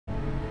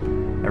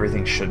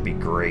Everything should be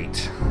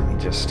great. Let me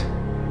just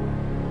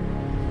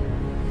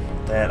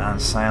put that on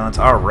silent.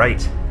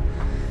 Alright.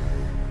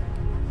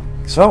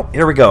 So,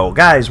 here we go.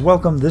 Guys,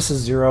 welcome. This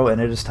is Zero,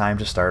 and it is time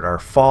to start our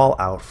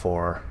Fallout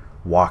 4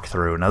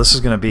 walkthrough. Now, this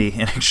is going to be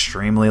an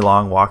extremely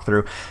long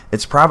walkthrough.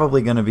 It's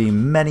probably going to be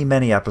many,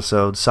 many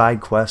episodes,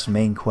 side quests,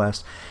 main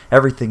quests,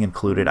 everything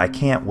included. I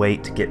can't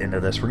wait to get into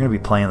this. We're going to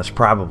be playing this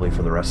probably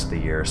for the rest of the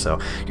year, so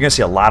you're going to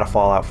see a lot of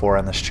Fallout 4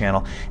 on this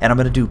channel, and I'm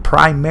going to do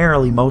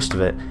primarily most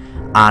of it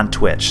on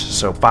Twitch.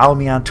 So follow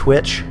me on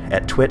Twitch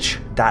at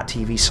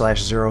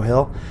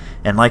twitch.tv/zerohill.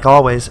 And like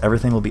always,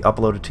 everything will be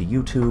uploaded to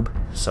YouTube,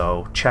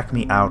 so check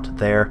me out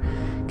there.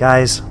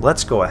 Guys,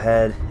 let's go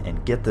ahead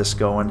and get this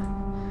going.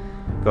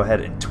 Go ahead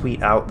and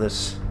tweet out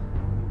this,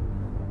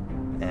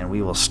 and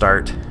we will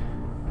start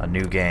a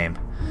new game.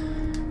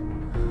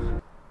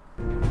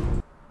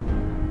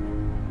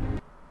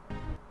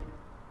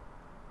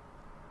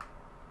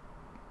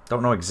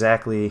 Don't know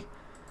exactly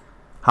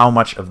how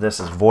much of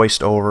this is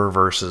voiced over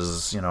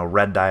versus,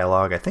 read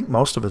dialogue. I think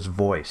most of it's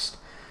voiced.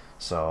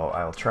 So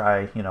I'll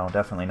try,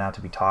 definitely not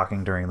to be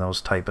talking during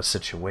those type of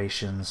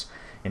situations.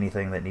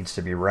 Anything that needs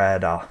to be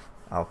read, I'll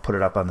put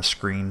it up on the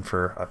screen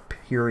for a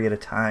period of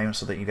time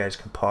so that you guys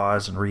can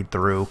pause and read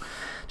through,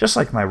 just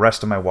like my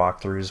rest of my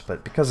walkthroughs.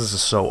 But because this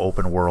is so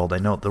open world, I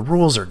know the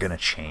rules are going to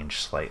change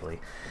slightly.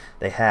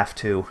 They have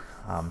to.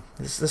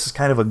 This is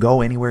kind of a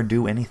go anywhere,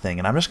 do anything,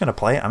 and I'm just going to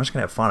play it. I'm just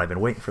going to have fun. I've been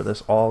waiting for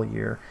this all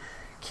year.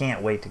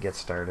 Can't wait to get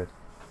started.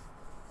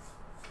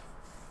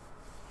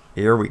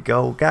 Here we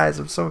go, guys.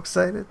 I'm so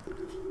excited.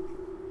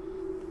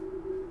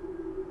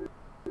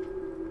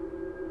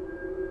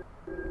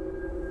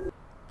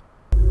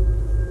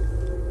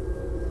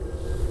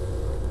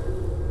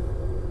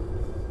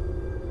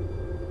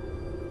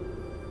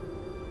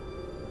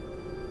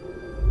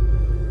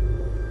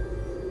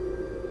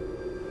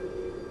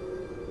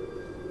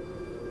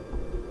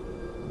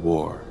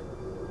 War.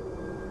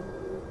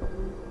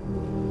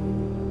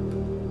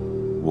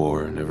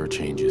 War never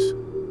changes.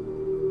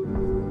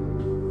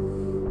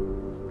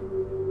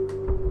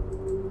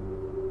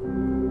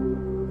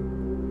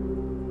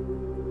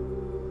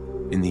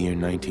 In the year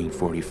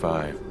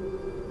 1945,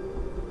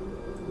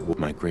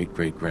 my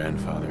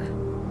great-great-grandfather,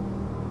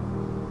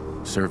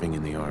 serving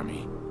in the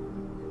army,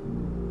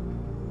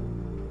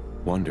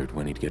 wondered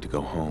when he'd get to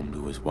go home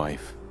to his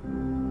wife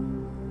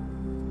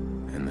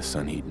and the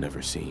son he'd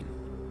never seen.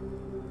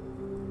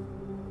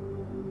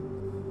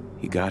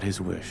 He got his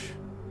wish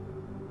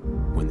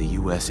when the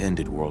U.S.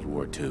 ended World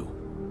War II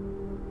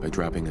by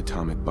dropping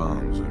atomic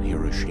bombs on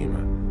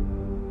Hiroshima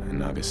and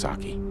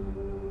Nagasaki.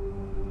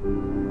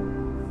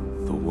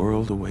 The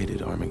world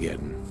awaited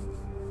Armageddon.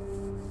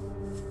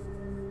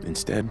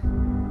 Instead,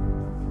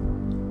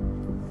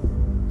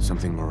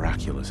 something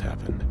miraculous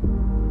happened.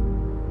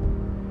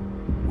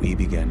 We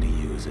began to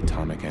use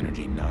atomic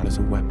energy not as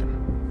a weapon,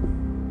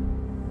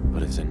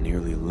 but as a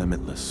nearly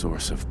limitless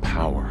source of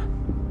power.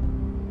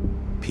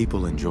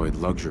 People enjoyed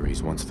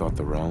luxuries once thought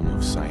the realm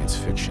of science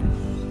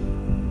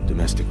fiction.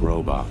 Domestic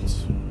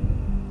robots,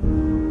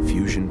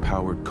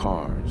 fusion-powered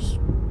cars,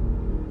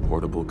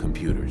 portable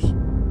computers.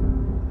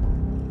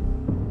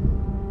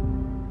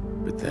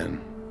 But then,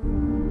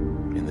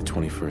 in the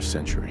 21st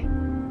century,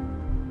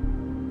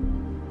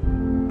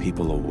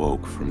 people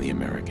awoke from the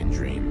American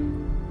dream.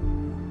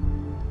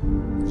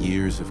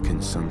 Years of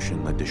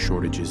consumption led to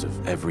shortages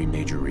of every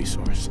major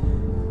resource.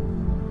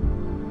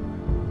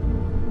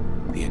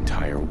 The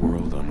entire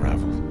world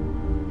unraveled.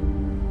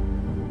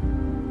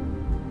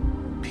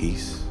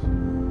 Peace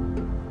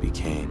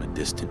became a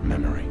distant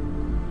memory.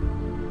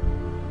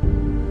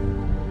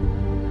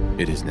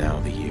 It is now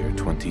the year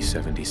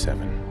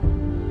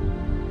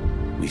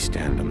 2077. We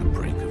stand on the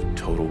brink of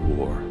total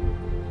war.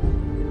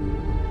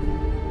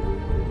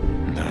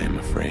 And I am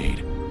afraid.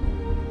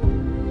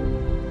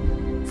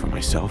 For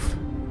myself,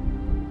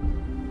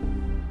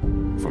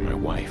 for my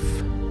wife,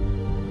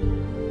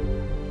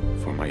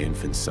 for my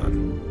infant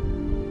son.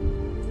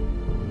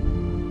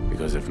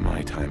 Because if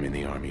my time in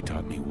the army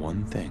taught me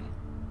one thing,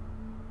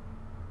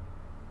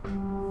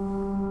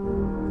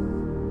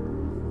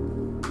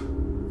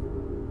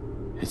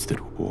 it's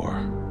that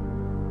war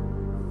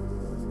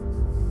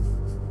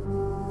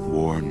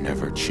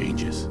never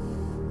changes.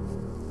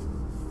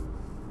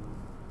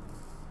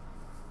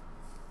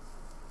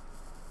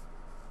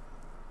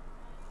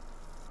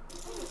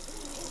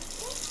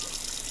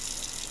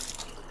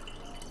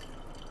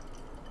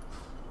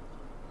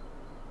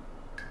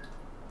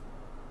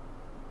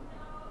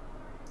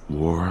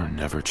 War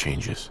never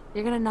changes.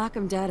 You're gonna knock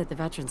him dead at the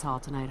Veterans Hall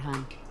tonight,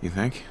 hon. You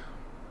think?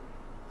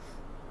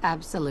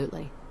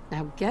 Absolutely.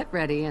 Now get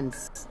ready and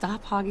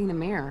stop hogging the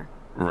mirror.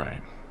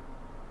 Right.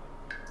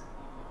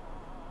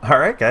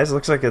 Alright, guys.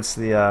 Looks like it's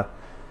the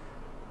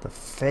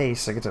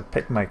face. I get to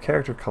pick my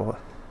character color.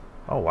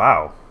 Oh,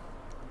 wow.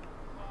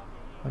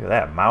 Look at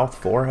that. Mouth,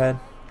 forehead.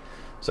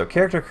 So,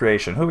 character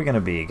creation. Who are we going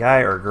to be? Guy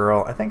or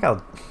girl? I think I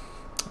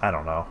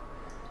don't know.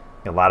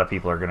 A lot of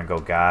people are going to go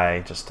guy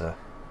just to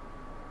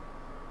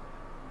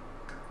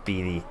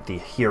be the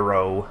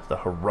hero, the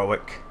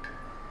heroic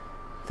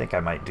I think I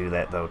might do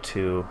that though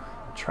too.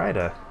 Try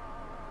to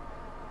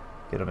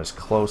get him as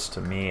close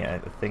to me. I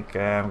think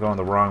I'm going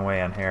the wrong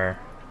way on here.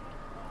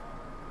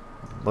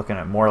 Looking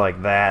at more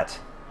like that.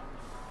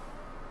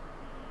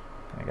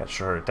 I got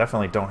shorter.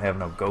 Definitely don't have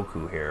no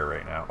Goku hair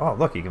right now. Oh,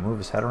 look, he can move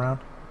his head around.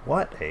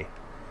 What? Hey,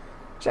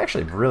 it's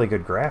actually really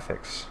good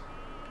graphics.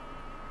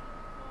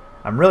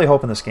 I'm really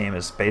hoping this game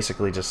is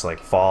basically just like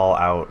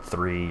Fallout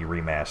 3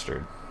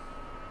 remastered.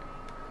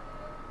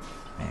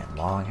 Man,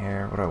 long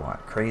hair. What do I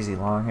want? Crazy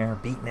long hair.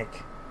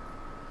 Beatnik.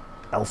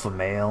 Alpha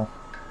male.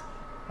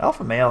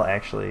 Alpha male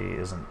actually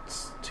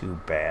isn't too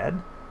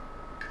bad.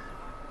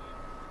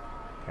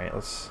 Alright,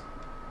 let's...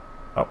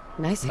 Oh,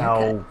 nice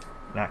haircut. No,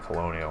 not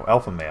colonial.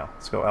 Alpha male.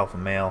 Let's go alpha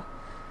male.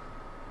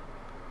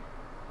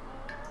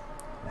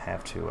 I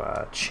have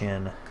to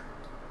chin.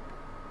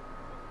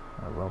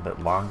 A little bit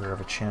longer of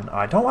a chin. Oh,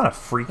 I don't want to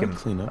freak him.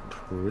 Clean up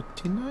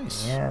pretty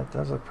nice. Yeah, it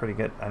does look pretty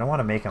good. I don't want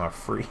to make him a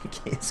freak.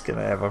 He's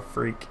gonna have a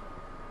freak.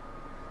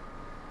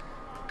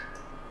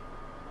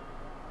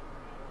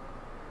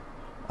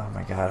 Oh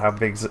my god,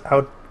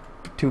 how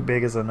too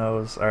big is the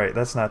nose? Alright,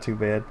 that's not too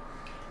bad.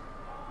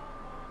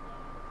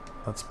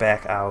 Let's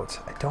back out.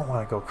 I don't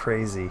want to go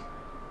crazy.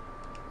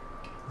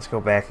 Let's go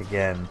back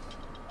again.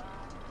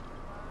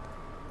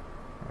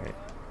 Alright.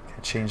 Can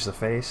I change the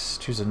face?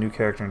 Choose a new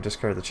character and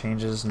discard the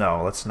changes?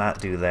 No, let's not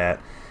do that.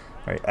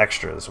 Alright,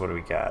 extras. What do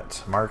we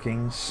got?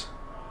 Markings.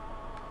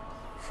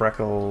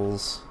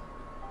 Freckles.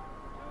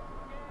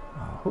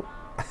 Oh.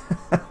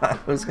 I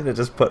was gonna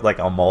just put like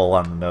a mole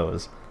on the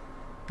nose.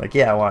 Like,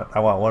 yeah, I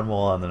want one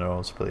mole on the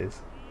nose,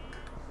 please.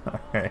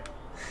 Alright.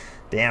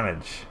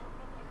 Damage.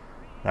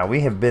 Now,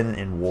 we have been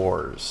in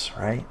wars,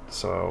 right?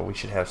 So we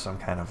should have some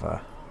kind of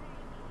a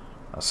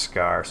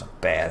scar, some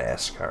badass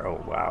scar.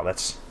 Oh, wow,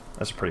 that's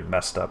a pretty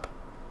messed up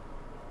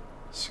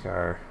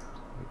scar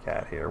we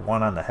got here.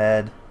 One on the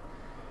head.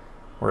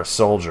 We're a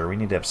soldier. We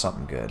need to have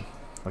something good.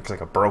 Looks like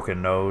a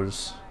broken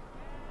nose.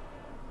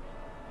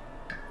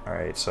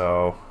 Alright,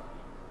 so...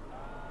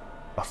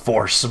 a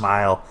forced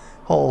smile.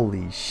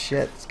 Holy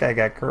shit, this guy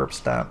got curb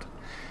stomped.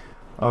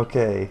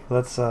 Okay,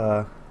 let's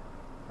I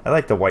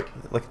like the white.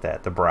 Look at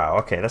that, the brow.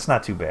 Okay, that's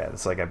not too bad.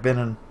 It's like I've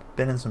been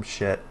in some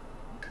shit.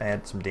 I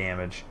had some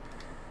damage.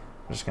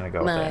 I'm just gonna go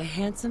with that. My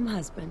handsome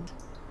husband.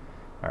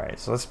 Alright,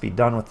 so let's be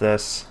done with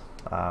this.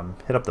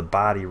 Hit up the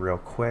body real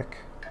quick.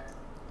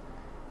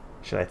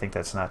 I think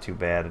that's not too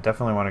bad. I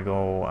definitely want to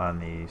go on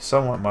the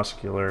somewhat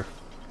muscular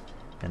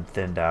and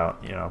thinned out.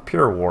 You know,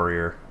 pure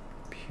warrior.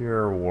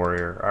 Pure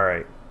warrior.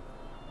 Alright.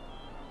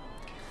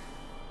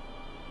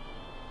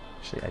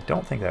 Actually, I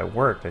don't think that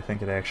worked. I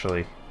think it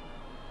actually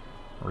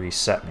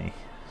reset me.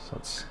 So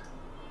let's...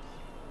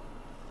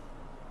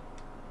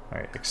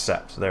 Alright,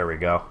 accept. There we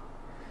go.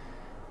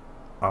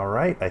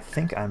 Alright, I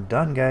think I'm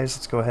done, guys.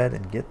 Let's go ahead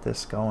and get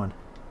this going.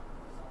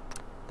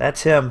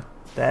 That's him.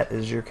 That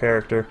is your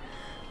character.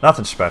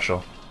 Nothing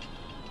special.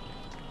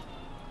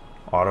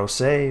 Auto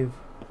save.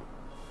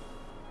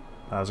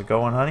 How's it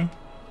going, honey?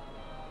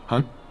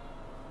 Hun?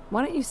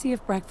 Why don't you see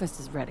if breakfast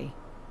is ready?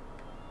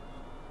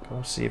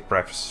 Go see if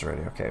breakfast is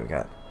ready. Okay, we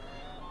got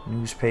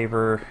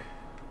newspaper.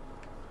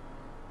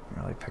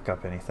 Can't really pick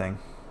up anything.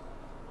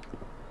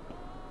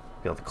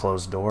 Be able to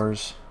close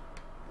doors.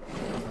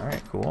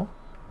 Alright, cool.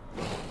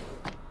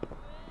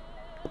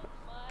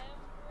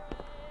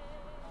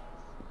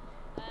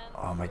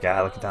 Oh my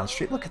god, look down the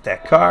street. Look at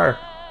that car.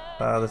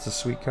 Wow, that's a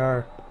sweet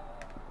car.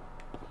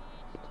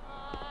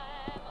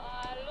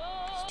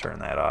 Let's turn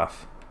that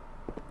off.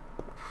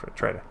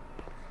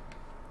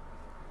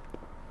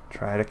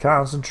 Try to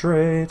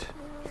concentrate.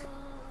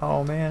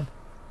 Oh man.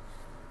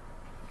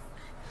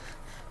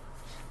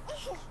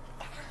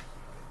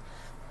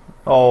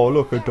 Oh,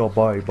 look at the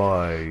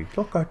bye-bye.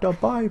 Look at the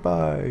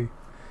bye-bye.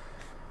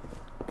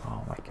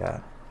 Oh my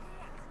god.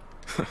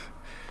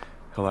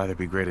 He'll either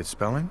be great at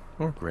spelling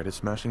or great at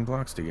smashing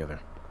blocks together.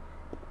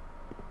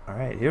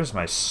 Alright, here's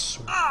my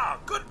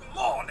good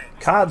morning.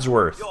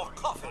 Codsworth. Your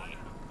coffee.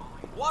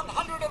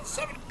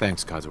 107.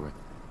 Thanks, Codsworth.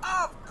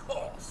 Of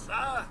course,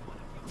 sir.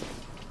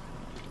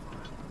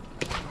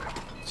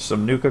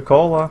 Some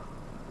Nuka-Cola.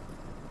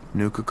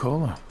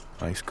 Nuka-Cola.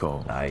 Ice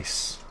cold.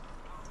 Nice.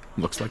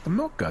 Looks like the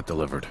milk got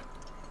delivered.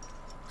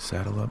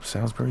 Saddle up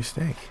Salisbury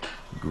steak.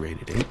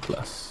 Graded A+.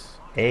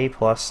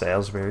 A+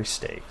 Salisbury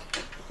steak.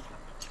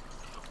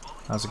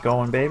 How's it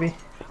going, baby?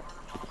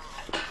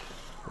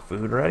 The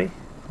food ready?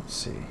 Let's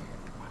see.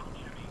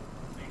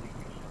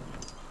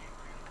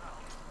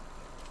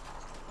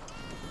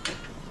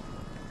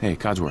 Hey,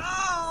 Codsworth.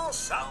 Oh,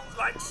 sounds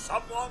like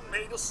someone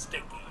made a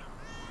sticky.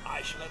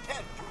 I shall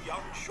attend to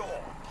young Shaw.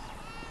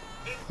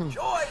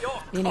 Enjoy your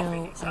coffee, You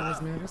know, sir. I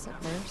was nervous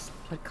at first,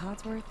 but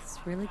Codsworth's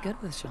really good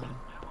with Sean.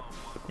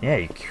 Yeah,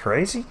 you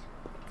crazy?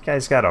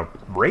 Guy's got a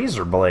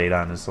razor blade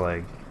on his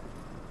leg.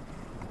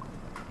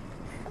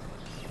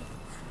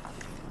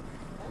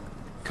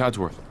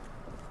 Codsworth.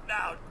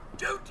 Now,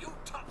 don't you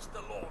touch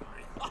the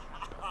laundry.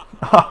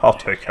 I'll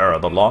take care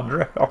of the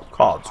laundry. Oh,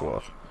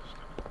 Codsworth.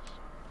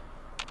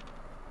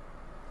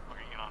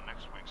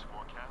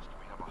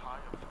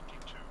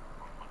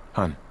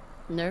 Hun,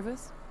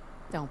 Nervous?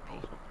 Don't be.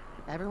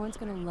 Everyone's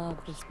gonna love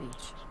the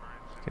speech.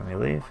 Can we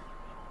leave?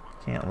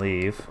 Can't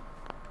leave.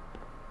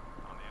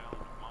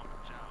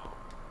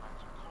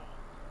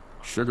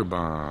 Sugar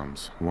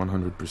bombs.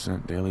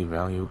 100% daily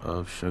value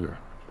of sugar.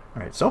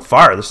 Alright, so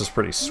far this is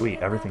pretty sweet.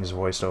 Everything's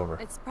voiced over.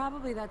 It's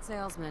probably that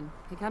salesman.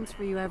 He comes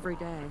for you every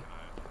day.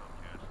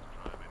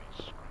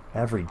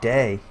 Every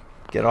day?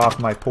 Get off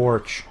my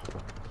porch.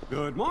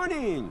 Good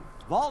morning.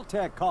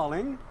 Vault-Tec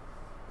calling.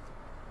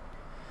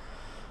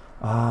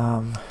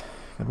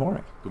 Good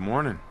morning. Good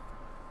morning.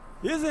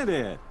 Isn't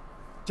it?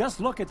 Just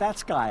look at that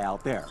sky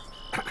out there.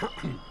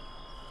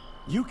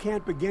 You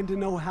can't begin to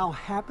know how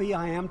happy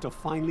I am to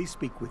finally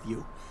speak with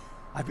you.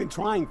 I've been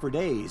trying for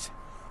days.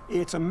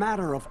 It's a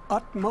matter of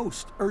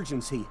utmost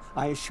urgency,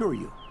 I assure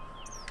you.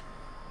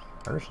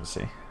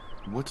 Urgency?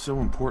 What's so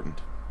important?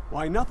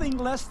 Why, nothing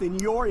less than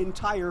your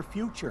entire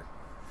future.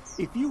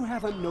 If you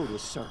haven't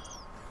noticed, sir,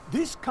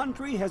 this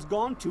country has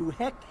gone to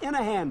heck in a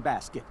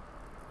handbasket.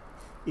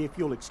 If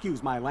you'll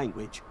excuse my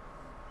language,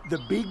 the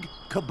big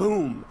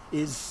kaboom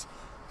is...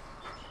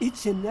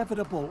 It's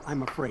inevitable,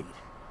 I'm afraid,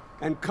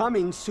 and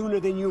coming sooner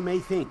than you may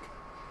think,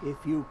 if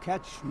you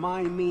catch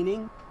my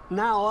meaning.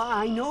 Now,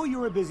 I know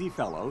you're a busy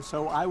fellow,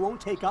 so I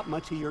won't take up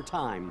much of your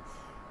time.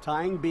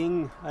 Time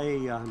being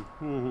a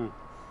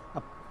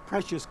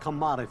precious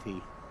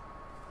commodity.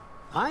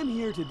 I'm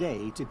here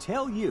today to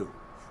tell you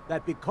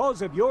that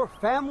because of your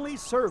family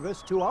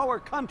service to our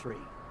country,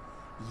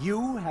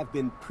 you have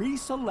been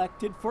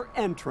pre-selected for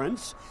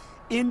entrance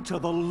into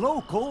the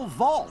local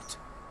vault.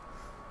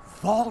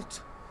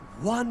 Vault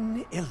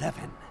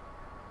 111.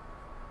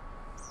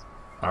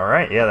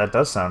 Alright, yeah, that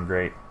does sound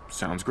great.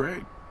 Sounds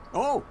great.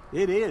 Oh,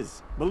 it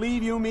is.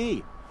 Believe you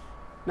me.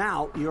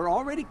 Now, you're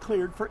already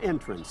cleared for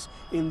entrance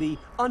in the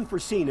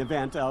unforeseen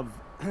event of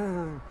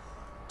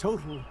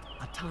total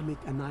atomic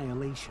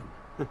annihilation.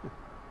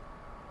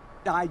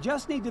 I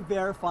just need to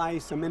verify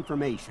some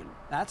information.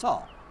 That's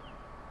all.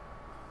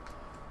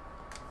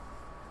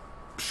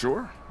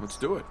 Sure, let's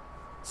do it.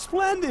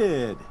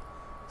 Splendid.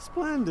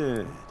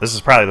 Splendid. This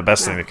is probably the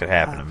best thing that could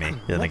happen to me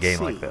in a let's game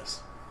see. like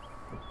this.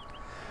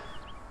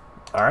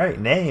 Alright,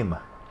 name.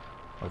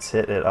 Let's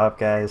hit it up,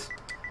 guys.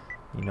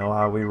 You know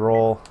how we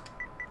roll.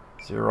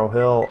 Zero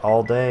Hill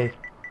all day.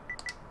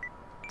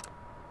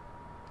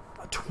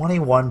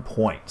 21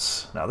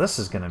 points. Now this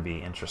is going to be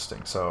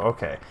interesting. So,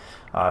 okay.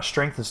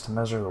 Strength is to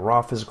measure the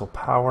raw physical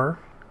power.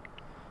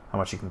 How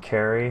much you can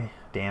carry.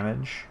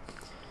 Damage.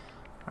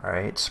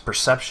 Alright.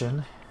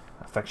 Perception.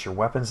 Affects your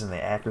weapons and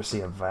the accuracy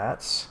of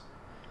VATS.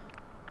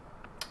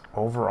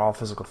 Overall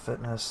physical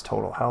fitness.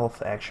 Total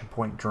health. Action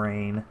point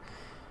drain.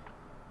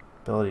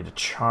 Ability to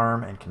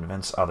charm and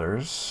convince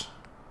others.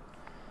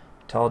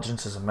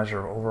 Intelligence is a measure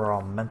of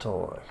overall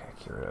mental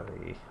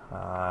accuracy.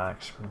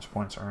 Experience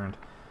points earned.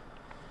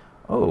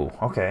 Oh,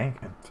 okay.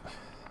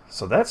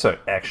 So that's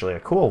actually a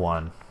cool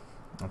one.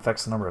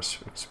 Affects the number of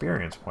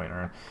experience point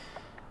earned.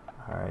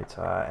 Alright,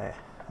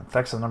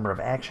 affects the number of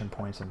action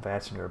points and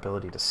VATS and your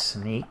ability to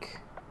sneak.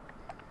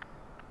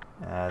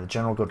 The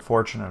general good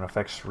fortune and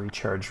affects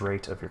recharge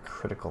rate of your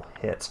critical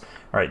hits.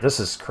 Alright, this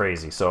is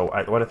crazy. So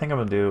what I think I'm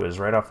going to do is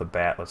right off the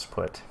bat, let's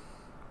put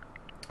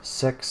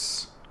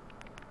 6,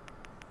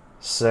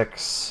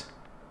 6,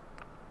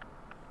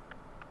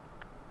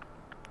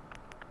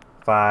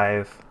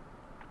 5,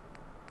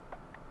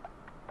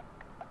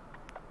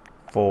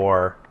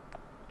 4,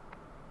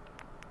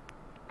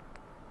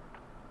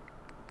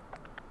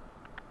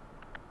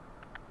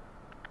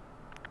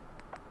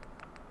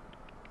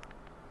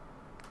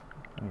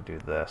 'Let me do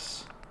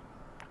this.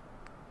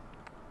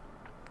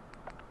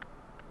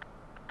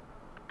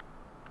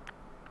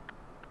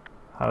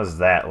 How does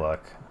that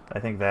look? I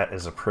think that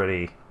is a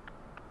pretty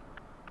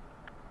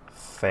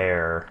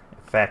fair...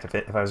 In fact,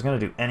 if I was going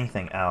to do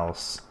anything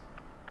else,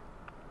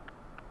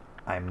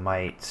 I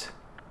might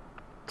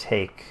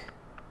take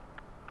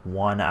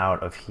one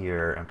out of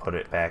here and put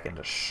it back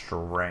into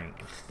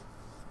strength.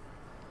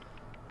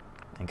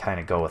 And kind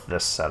of go with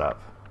this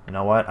setup. You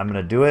know what? I'm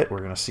going to do it. We're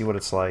going to see what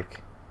it's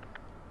like.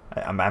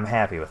 I'm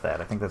happy with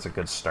that. I think that's a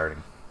good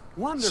starting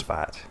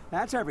spot.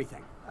 That's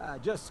everything.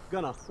 Just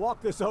gonna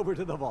walk this over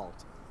to the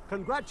vault.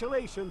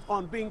 Congratulations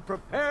on being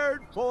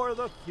prepared for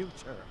the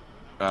future.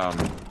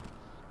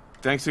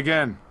 Thanks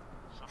again.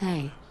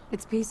 Hey,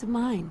 it's peace of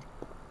mind.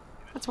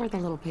 That's worth a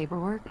little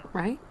paperwork,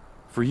 right?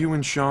 For you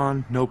and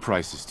Sean, no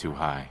price is too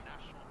high.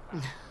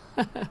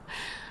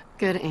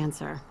 Good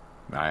answer.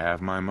 I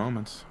have my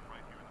moments.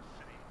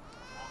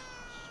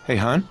 Hey,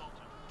 hon?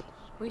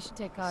 We should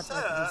take God's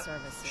Sir, equity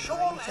service.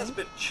 Sean has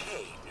been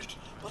changed,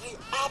 but he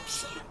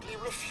absolutely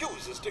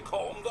refuses to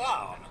calm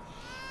down.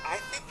 I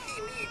think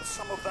he needs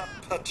some of that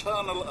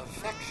paternal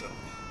affection.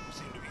 You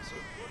seem to be so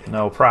good at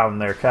No problem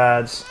there,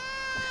 Cods.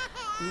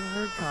 You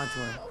heard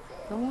Codsworth.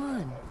 Go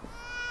on.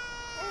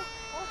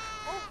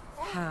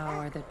 How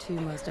are the two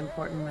most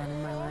important men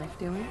in my life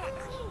doing?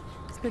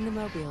 Spin the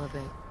mobile a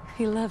bit.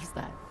 He loves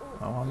that.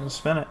 Oh, I'm going to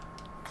spin it.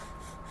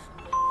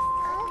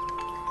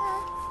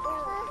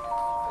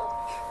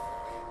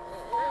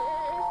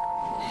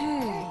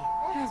 Hey,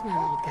 how's my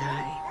little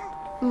guy?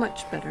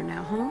 Much better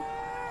now, huh?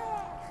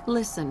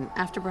 Listen,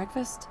 after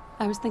breakfast,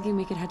 I was thinking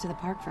we could head to the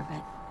park for a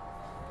bit.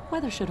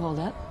 Weather should hold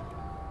up.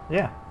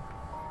 Yeah.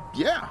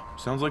 Yeah,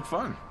 sounds like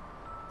fun.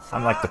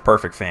 I'm like the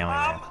perfect family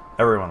man.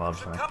 Everyone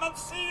loves me. Come and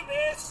see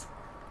this.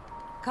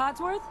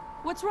 Codsworth,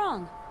 what's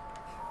wrong?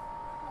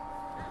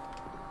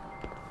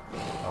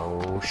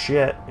 Oh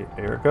shit,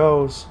 here it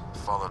goes.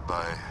 Followed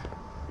by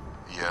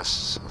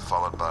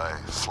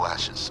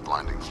flashes,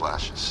 blinding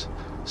flashes.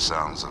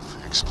 Sounds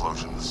of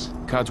explosions.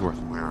 Codsworth.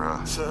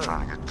 We're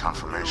trying to get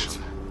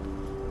confirmation.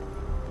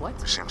 What?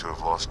 We seem to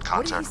have lost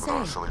contact with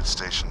our affiliate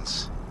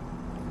stations.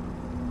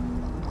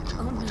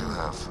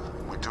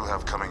 We do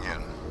have coming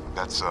in.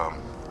 That's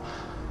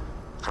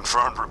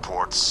confirmed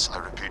reports. I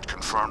repeat,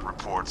 confirmed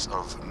reports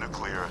of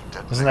nuclear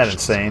detonations. Isn't that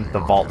insane? The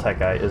Vault Tech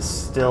guy is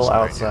still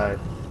outside.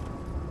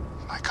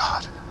 My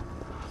God.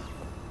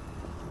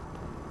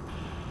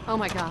 Oh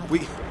my god.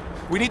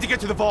 We need to get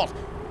to the vault.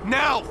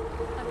 Now!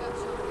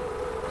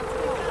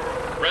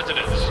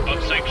 Residents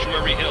of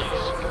Sanctuary Hills,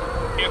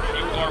 if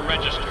you are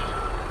registered,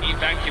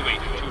 evacuate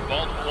to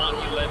Vault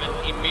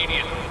 111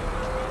 immediately.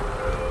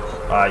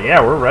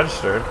 Yeah, we're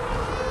registered.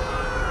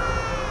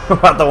 What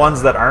about the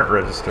ones that aren't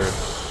registered?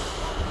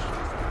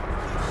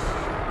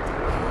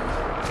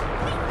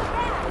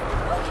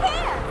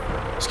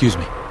 Excuse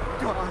me.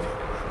 God,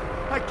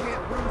 I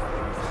can't move.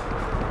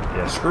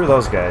 Yeah, screw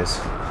those guys.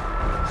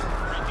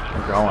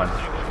 We're going.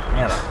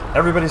 Man,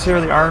 everybody's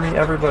here, the army,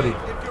 everybody.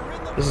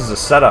 This is a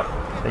setup.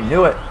 They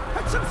knew it.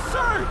 That's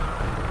absurd!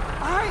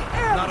 I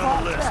am Not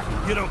on the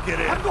list. You don't get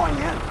in. I'm going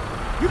in.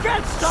 You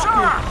can't stop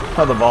me.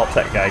 Oh, the Vault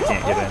Tech guy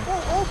can't get in.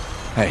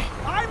 Hey,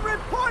 I'm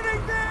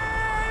reporting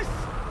this!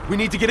 we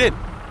need to get in.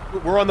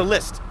 We're on the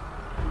list.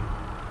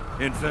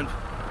 Infant,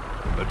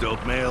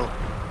 adult male,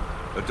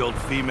 adult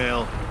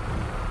female.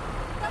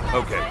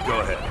 Okay,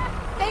 go ahead.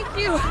 Thank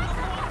you.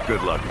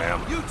 Good luck,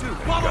 ma'am. You two,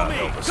 follow me.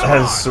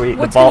 That is sweet.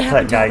 What's the Vault gonna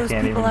happen Tech to all guy those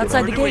can't people even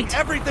outside get the in. gate?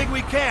 Everything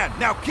we can.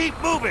 Now keep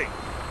moving.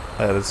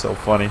 That is so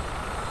funny.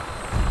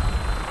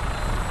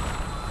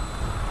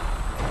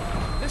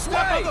 This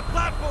Step on the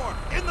platform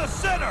in the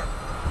center.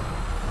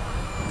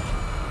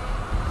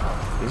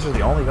 These are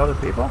the only other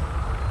people?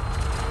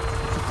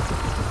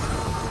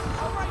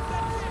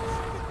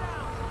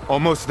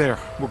 Almost there.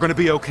 We're gonna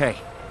be okay.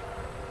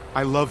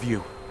 I love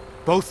you.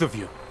 Both of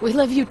you. We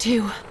love you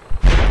too.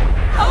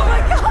 Oh my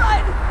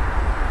god!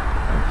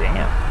 Oh,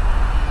 damn.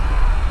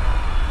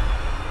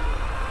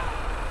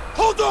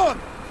 Hold on.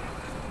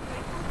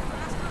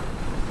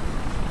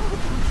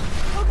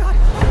 Oh God!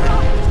 Oh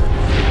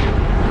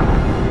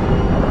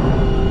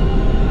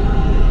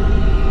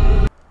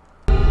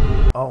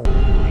God!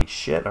 Holy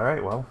shit,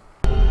 alright, well.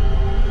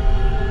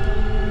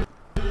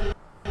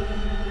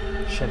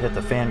 Shit hit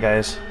the fan,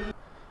 guys.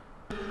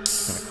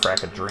 Gonna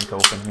crack a drink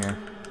open here.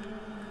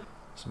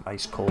 Some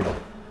ice cold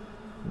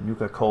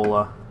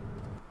Nuka-Cola.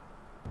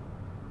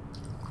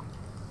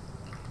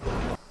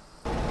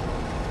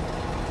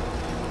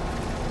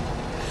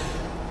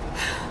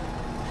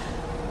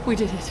 We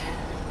did it.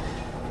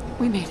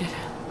 We made it.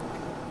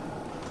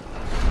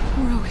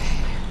 We're okay.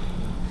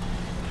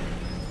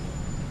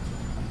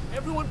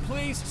 Everyone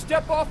please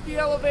step off the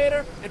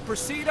elevator and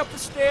proceed up the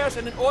stairs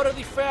in an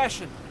orderly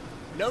fashion.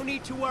 No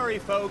need to worry,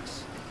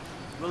 folks.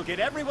 We'll get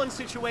everyone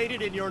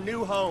situated in your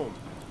new home.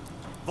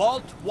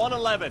 Vault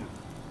 111.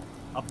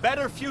 A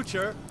better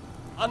future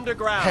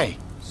underground. Hey.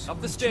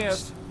 Up the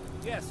stairs.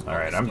 Yes.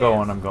 Alright, I'm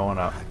going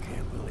up. I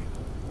can't believe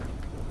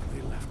it.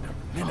 We left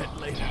a minute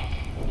later.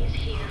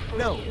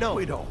 No,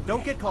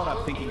 don't get caught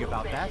up thinking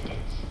about that.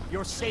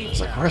 You're safe It's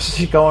like, now. where's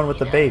she going with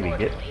the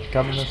baby?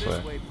 Coming this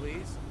This way. way,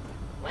 please.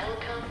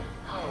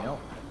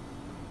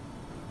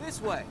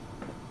 This way.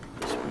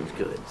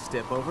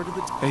 Step over to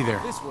the Hey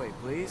there. This way,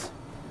 please.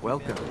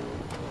 Welcome.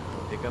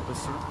 Pick up a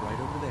seat right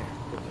over there.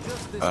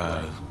 Just this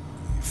way.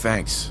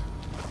 Thanks.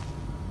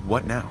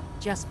 What now?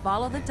 Just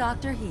follow the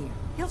doctor here.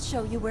 He'll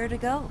show you where to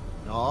go.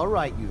 All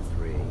right, you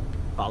three.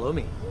 Follow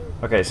me.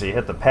 Okay, so you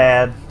hit the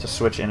pad to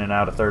switch in and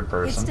out of third It's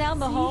person. down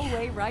the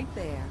hallway right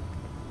there.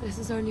 This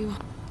is our new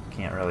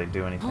Can't really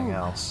do anything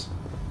else.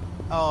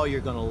 Oh,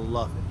 you're gonna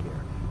love it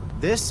here.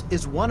 This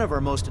is one of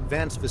our most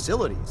advanced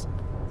facilities.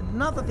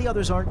 Not that the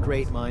others aren't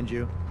great, mind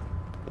you.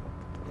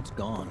 It's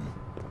gone.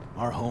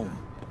 Our home.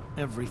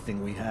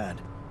 Everything we had.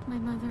 My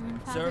mother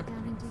and father Sir?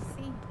 down in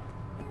D.C.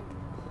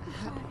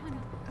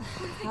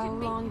 How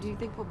long do you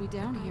think we'll be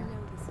down here?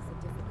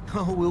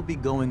 Oh, we'll be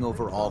going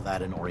over all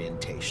that in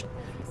orientation.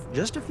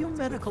 Just a few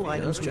medical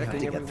items we have to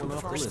get through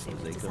first.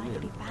 Designed to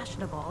be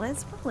fashionable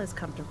as well as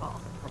comfortable.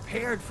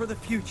 Prepared for the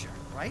future,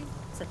 right?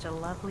 Such a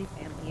lovely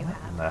family you What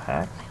have. in the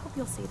heck? I hope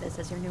you'll see this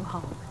as your new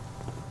home.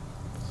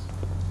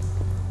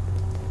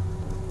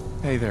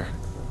 Hey there.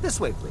 This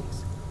way,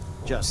 please.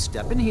 Just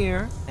step in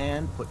here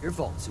and put your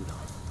vault suit on.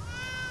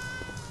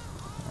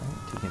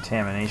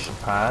 Decontamination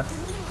pod.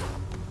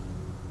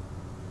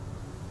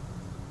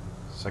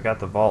 So I got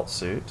the vault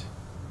suit.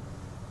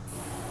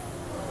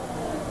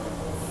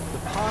 The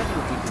pod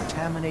will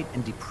decontaminate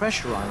and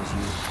depressurize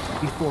you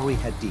before we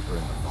head deeper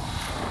in the vault.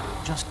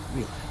 Just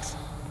relax.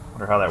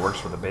 Wonder how that works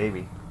for the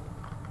baby.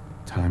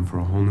 time for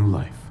a whole new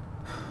life.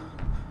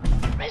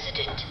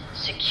 Resident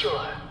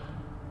secure.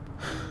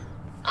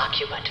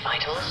 Occupant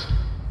vitals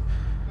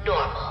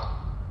normal.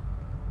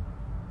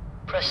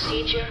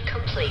 Procedure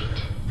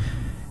complete.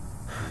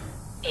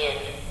 In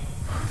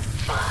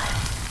 5,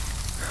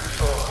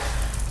 4,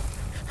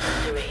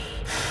 3,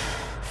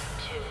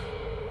 2,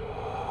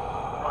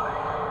 1.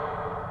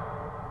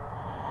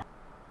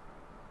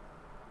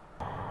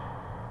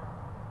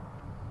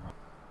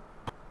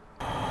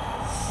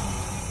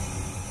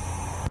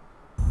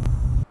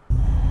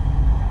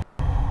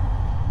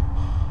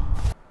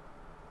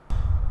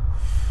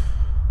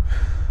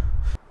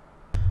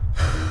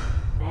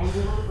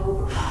 Manual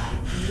override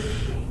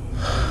initiated.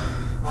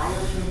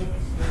 Cryogenic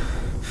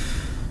stasis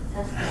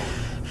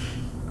sustained.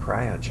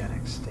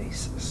 Cryogenic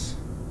stasis.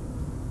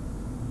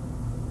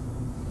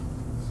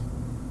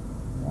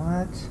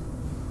 What?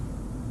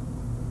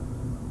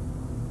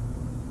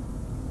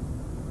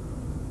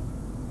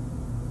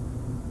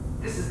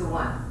 This is the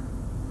one.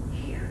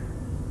 Here.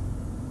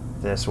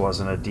 This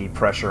wasn't a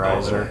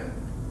depressurizer.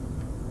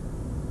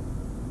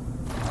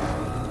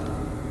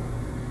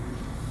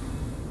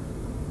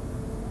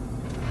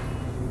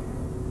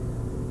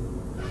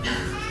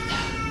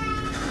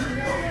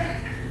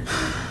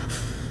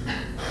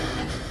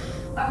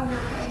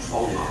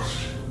 Almost.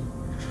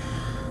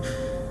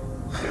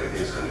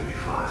 Everything's gonna be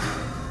fine.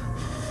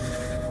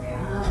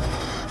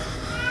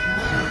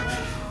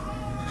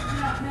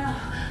 No,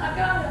 I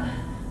got him.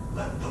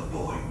 Let the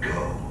boy go.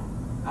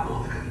 I'm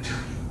only gonna tell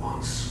you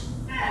once.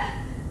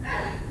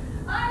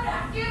 I'm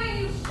not giving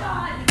you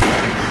Sean.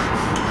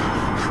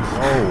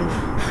 Oh.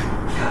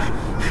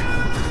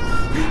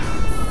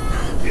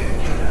 Get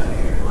out of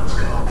here. Let's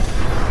go.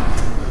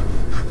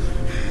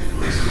 At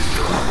least we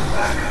still have a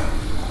backup.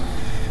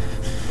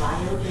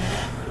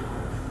 Cryogenic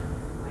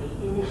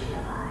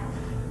reinitialized.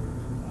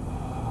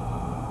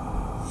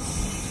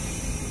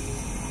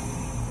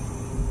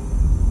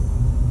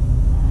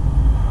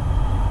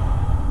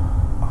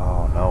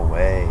 Oh, no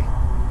way.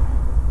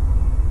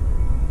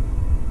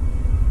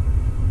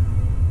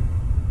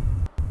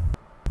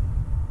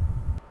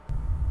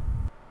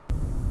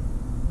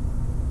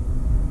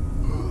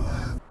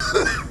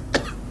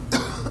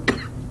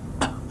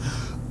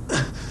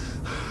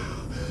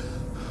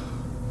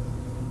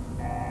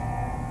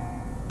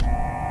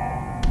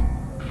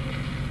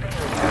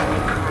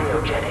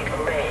 Cryogenic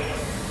array.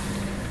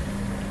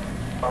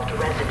 All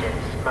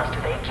residents must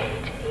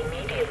vacate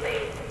immediately.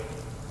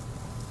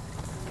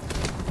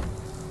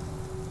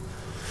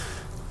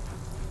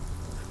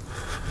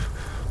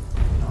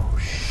 Oh,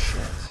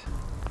 shit.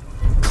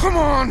 Come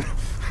on!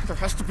 There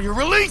has to be a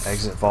release!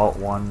 Exit Vault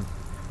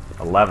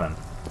 111.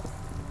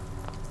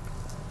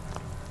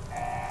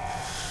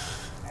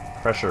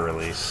 Pressure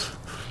release.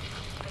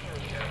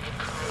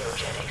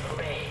 Cryogenic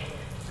array.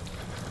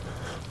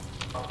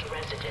 All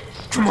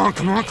residents. Come on,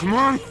 come on, come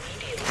on!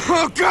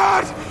 Oh,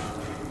 God!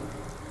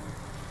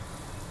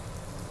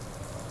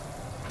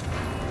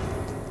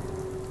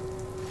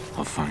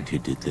 I'll find who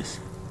did this,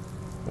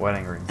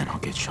 Wedding ring. and I'll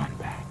get Sean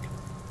back.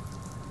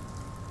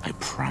 I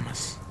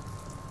promise.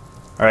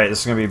 Alright,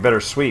 this is gonna be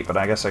bittersweet, but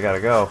I guess I gotta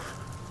go.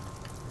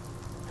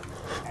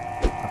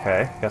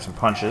 Okay, got some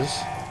punches.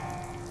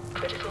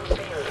 Critical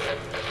failure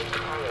of the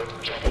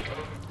cryogenic.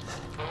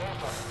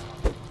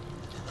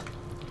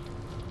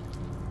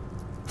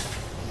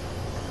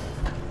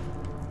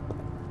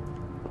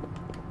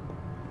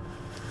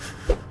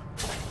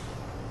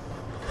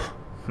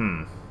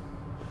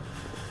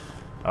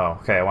 Oh,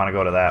 okay, I want to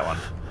go to that one.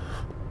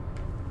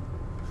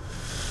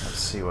 Let's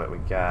see what we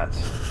got.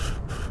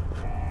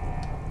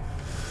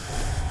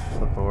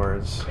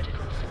 Clipboards.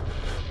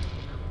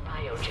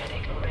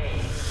 Cryogenic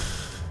array.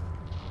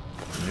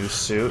 New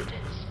suit.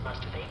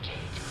 Must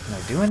vacate. Can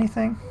I do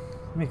anything?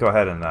 Let me go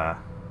ahead and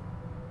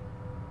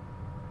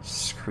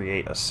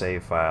create a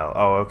save file.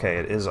 Oh, okay,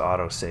 it is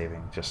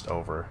auto-saving just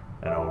over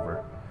and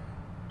over.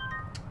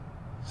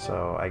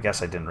 So I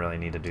guess I didn't really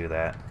need to do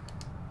that.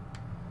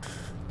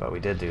 But we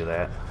did do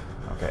that.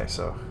 Okay,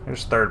 so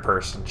here's third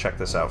person. Check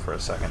this out for a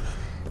second.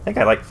 I think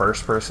I like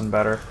first person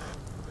better.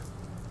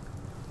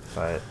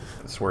 But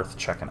it's worth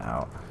checking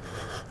out.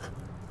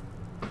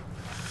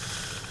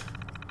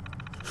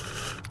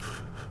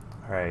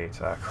 Alright,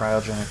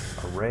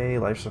 cryogenic array,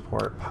 life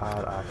support,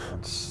 pod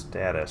occupant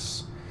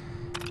status.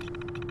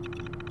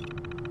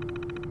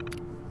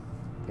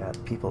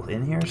 Got people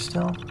in here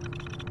still?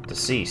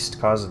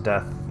 Deceased, cause of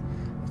death,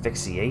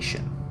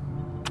 asphyxiation.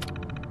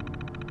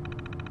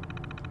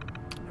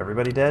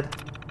 Everybody dead?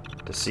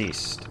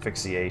 Deceased,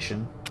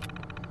 asphyxiation.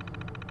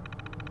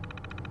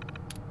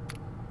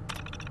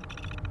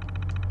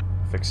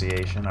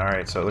 Asphyxiation,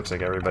 alright, so it looks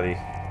like everybody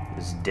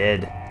is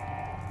dead.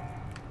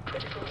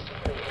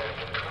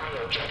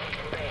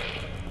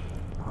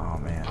 Oh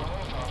man.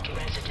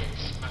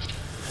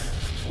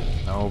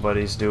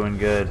 Nobody's doing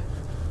good.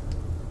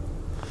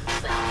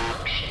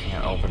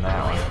 Can't open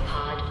that one.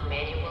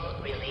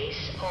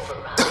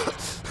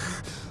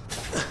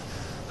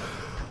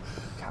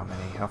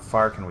 How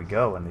far can we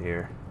go into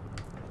here?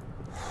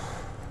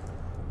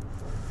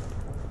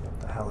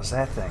 What the hell is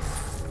that thing?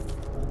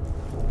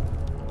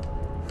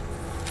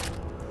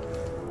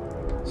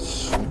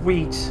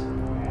 Sweet.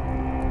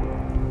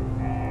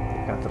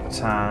 Got the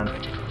baton.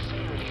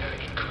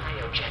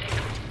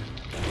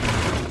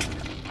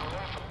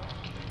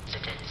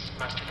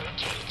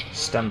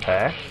 Stem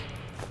pack.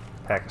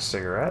 Pack of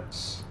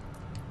cigarettes.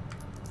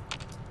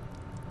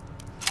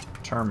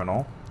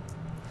 Terminal.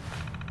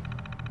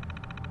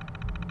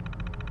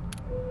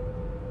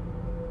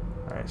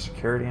 Alright,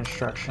 security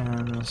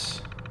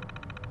instructions.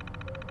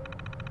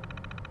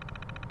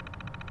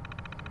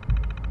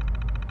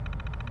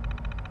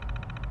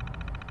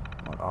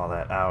 Want all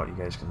that out. You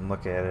guys can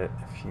look at it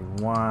if you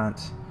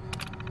want.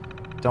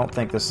 Don't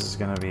think this is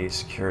going to be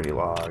security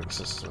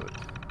logs.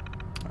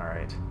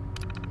 Alright.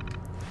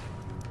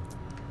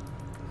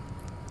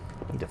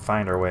 Need to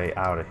find our way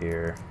out of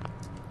here.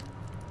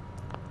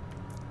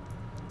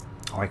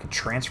 Oh, I can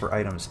transfer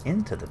items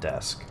into the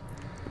desk.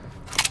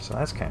 So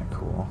that's kind of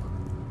cool.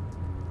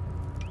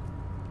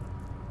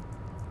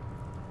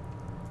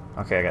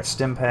 Okay, I got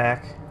stim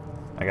pack.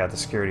 I got the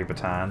security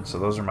baton. So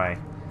those are my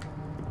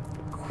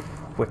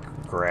quick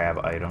grab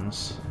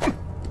items.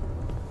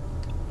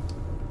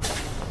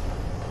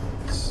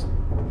 Let's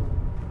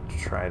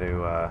try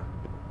to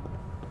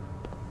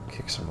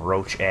kick some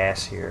roach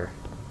ass here.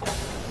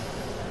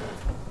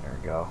 There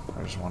we go.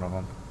 There's one of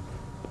them.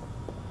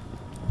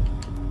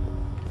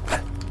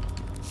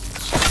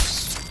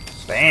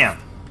 Bam!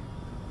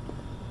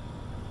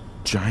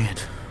 Giant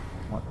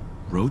What?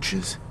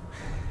 roaches?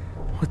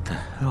 What the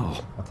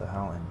hell? What the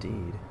hell,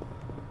 indeed.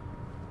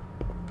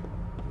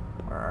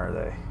 Where are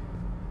they?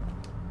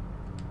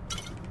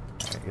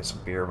 I gotta get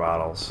some beer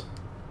bottles.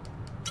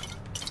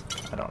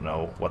 I don't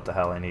know what the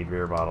hell I need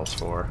beer bottles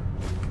for.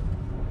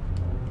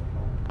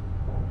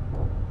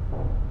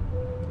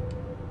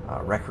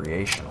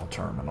 Recreational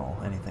terminal.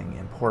 Anything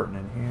important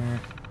in here?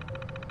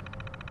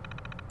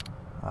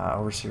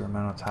 Overseer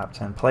Mental Top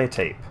 10. Play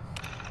tape.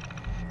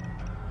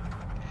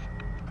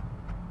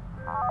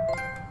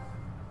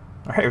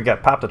 Alright, we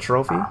got Pop the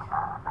Trophy.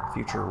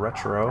 Future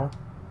Retro.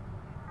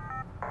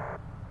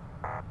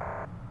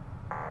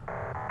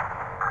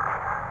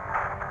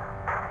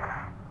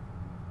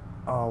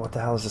 Oh, what the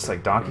hell is this,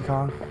 like Donkey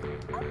Kong?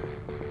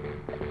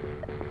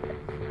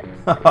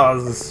 Oh,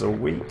 this is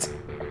sweet.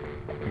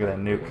 Look at that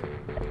nuke.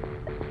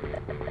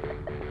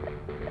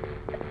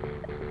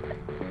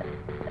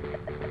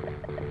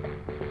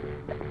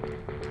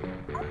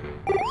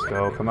 Let's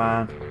go, come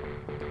on.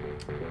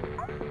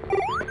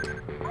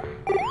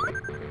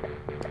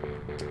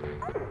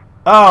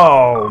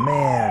 Oh,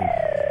 man.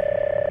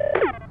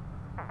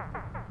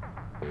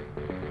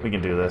 We can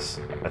do this.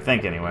 I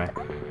think, anyway.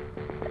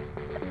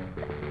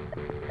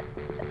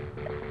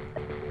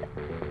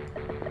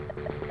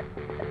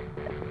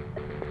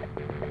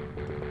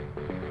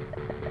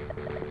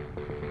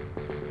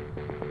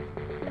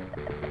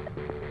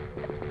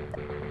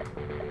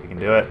 We can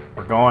do it.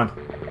 We're going.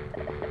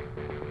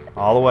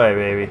 All the way,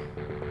 baby.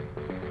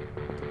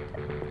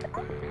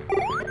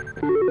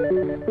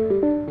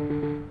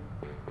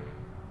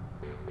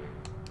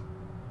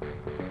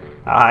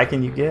 How high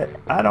can you get?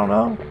 I don't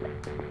know.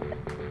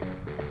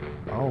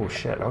 Oh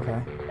shit,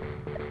 okay.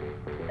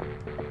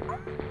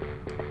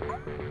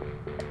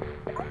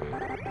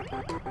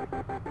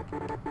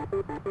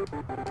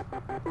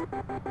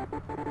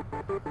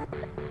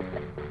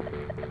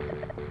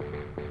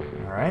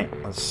 Alright,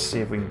 let's see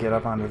if we can get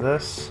up onto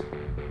this.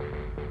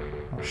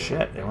 Oh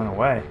shit, it went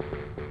away.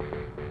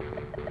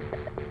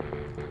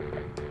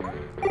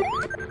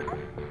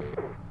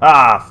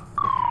 Ah!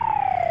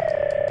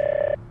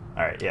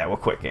 Alright, yeah, we'll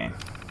quit game.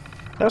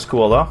 That was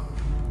cool, though.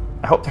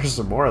 I hope there's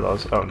some more of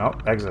those. Oh, no,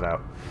 exit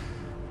out.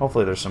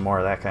 Hopefully there's some more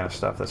of that kind of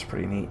stuff. That's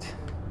pretty neat.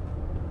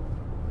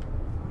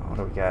 What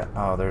do we got?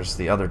 Oh, there's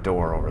the other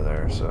door over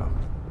there, so...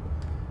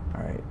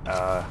 Alright,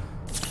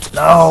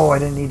 no, I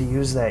didn't need to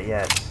use that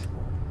yet.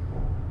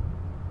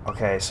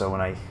 Okay, so when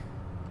I...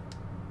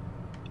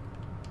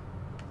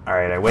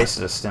 Alright, I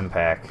wasted a stim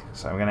pack,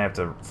 so I'm gonna have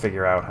to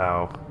figure out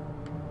how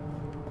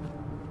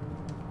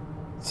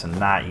to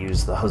not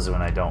use those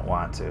when I don't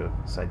want to.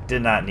 So I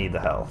did not need the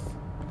health.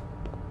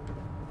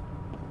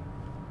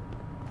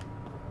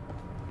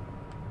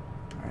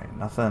 Alright,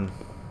 nothing.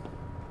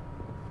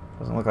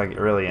 Doesn't look like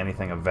really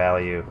anything of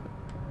value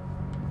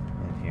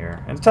in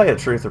here. And to tell you the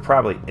truth, there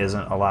probably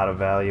isn't a lot of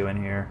value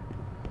in here.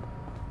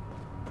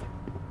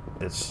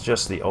 It's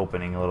just the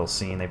opening little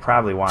scene. They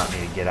probably want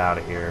me to get out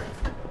of here.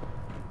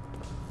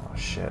 Oh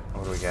shit,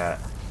 what do we got?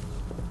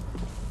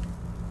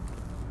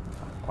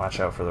 Watch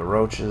out for the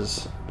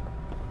roaches.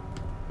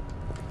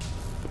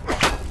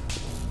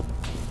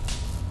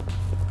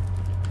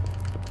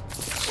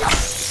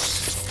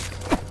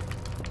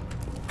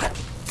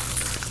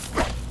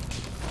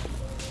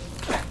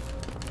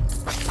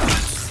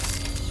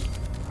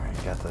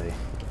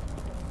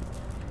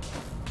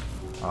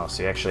 Oh,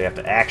 so you actually have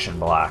to action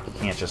block. You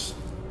can't just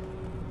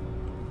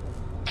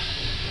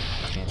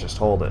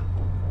hold it.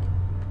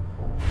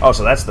 Oh,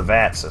 so that's the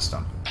VAT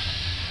system.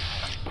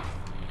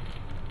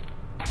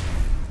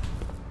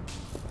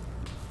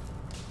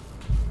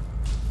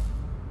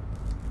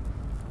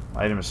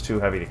 Item is too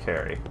heavy to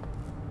carry.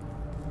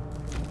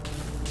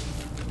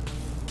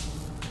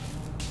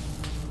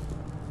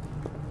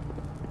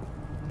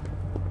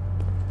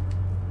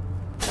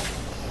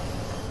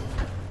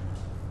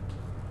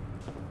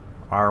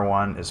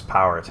 R1 is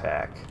power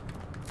attack.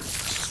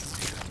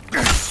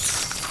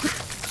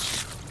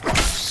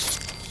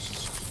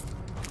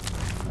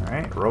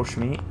 Alright, roach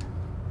meat.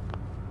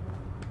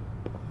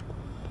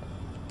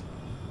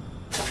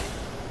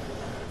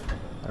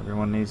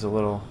 Everyone needs a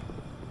little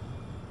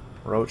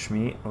roach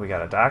meat. We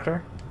got a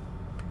doctor.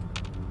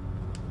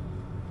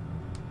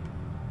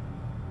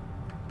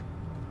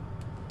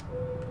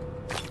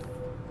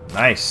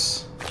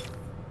 Nice.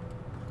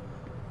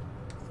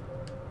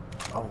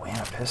 Oh, and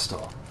a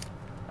pistol.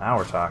 Now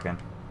we're talking.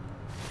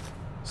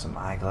 Some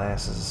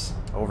eyeglasses.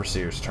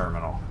 Overseer's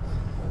terminal.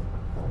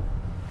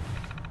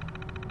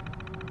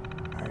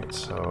 Alright,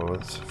 so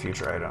it's a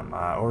future item.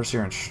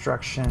 Overseer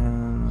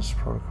instructions,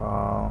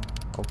 protocol,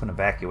 open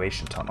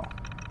evacuation tunnel.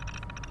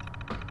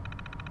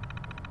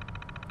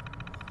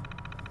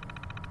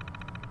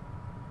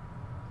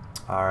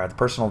 Alright, the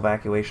personal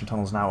evacuation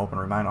tunnel is now open.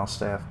 Remind all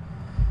staff.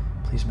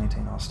 Please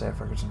maintain all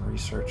staff records and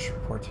research.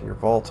 Report to your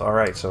vault.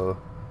 Alright,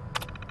 so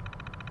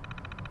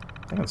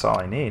I think that's all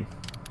I need.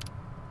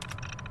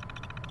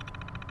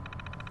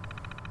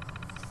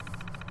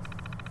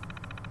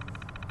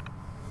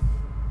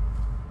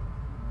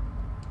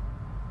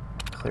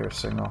 Clear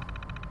signal.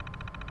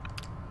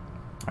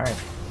 Alright.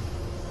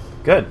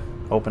 Good.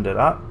 Opened it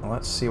up.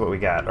 Let's see what we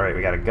got. Alright,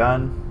 we got a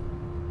gun.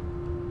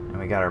 And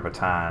we got our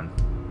baton.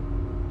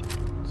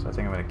 So I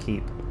think I'm going to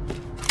keep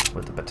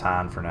with the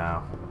baton for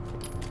now.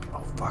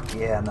 Oh, fuck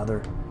yeah.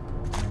 Another...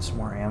 And some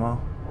more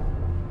ammo.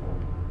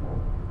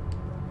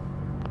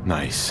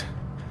 Nice.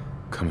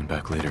 Coming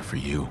back later for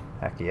you.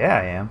 Heck yeah,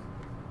 I am.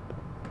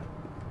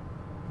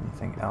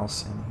 Anything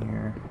else in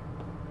here?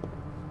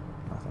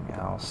 Nothing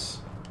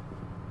else.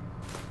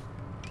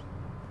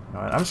 You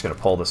know what? I'm just going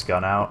to pull this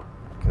gun out,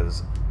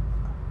 because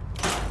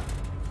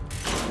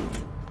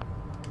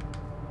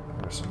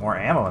there's some more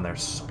ammo in there.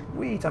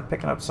 Sweet, I'm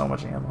picking up so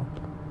much ammo.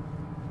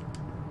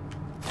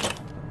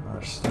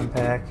 Another stim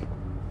pack.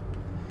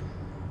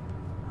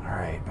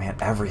 Alright, man,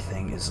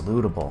 everything is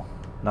lootable.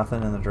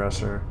 Nothing in the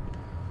dresser.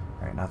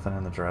 Alright, nothing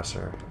in the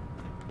dresser.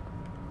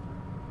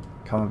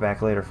 Coming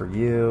back later for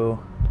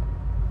you.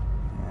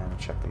 And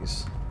check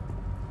these